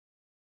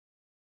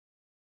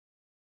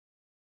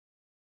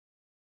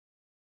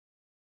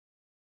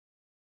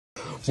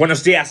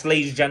Buenos dias,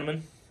 ladies and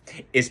gentlemen.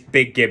 It's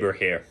Big Gibber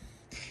here.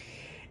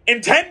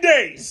 In 10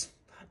 days,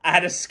 I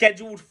had a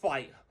scheduled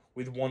fight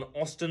with one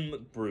Austin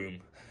McBroom,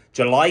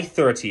 July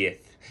 30th,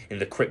 in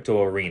the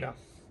crypto arena.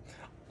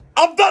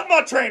 I've done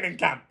my training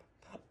camp.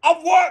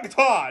 I've worked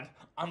hard.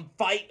 I'm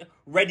fight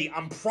ready.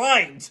 I'm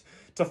primed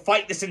to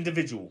fight this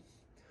individual.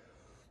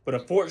 But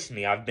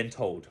unfortunately, I've been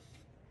told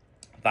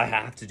that I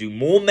have to do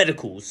more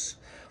medicals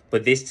for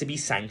this to be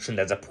sanctioned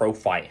as a pro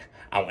fight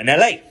out in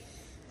LA.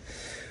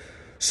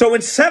 So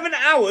in 7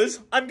 hours,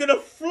 I'm going to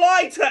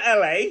fly to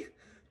LA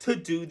to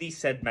do these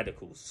said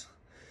medicals.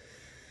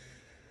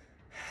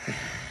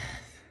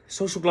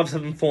 Social Gloves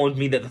have informed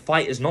me that the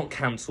fight is not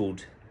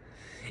cancelled.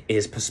 It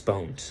is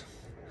postponed.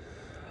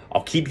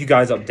 I'll keep you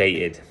guys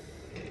updated.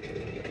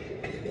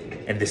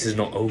 And this is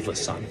not over,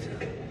 son.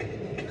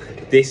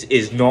 This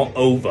is not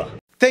over.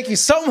 Thank you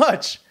so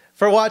much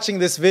for watching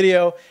this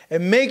video,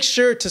 and make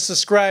sure to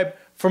subscribe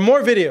for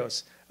more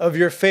videos of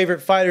your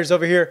favorite fighters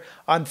over here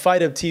on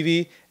Fight Up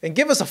TV, and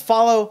give us a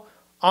follow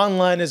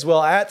online as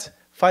well at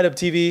Fight Up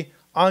TV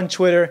on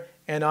Twitter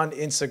and on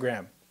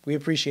Instagram. We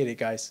appreciate it,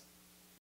 guys.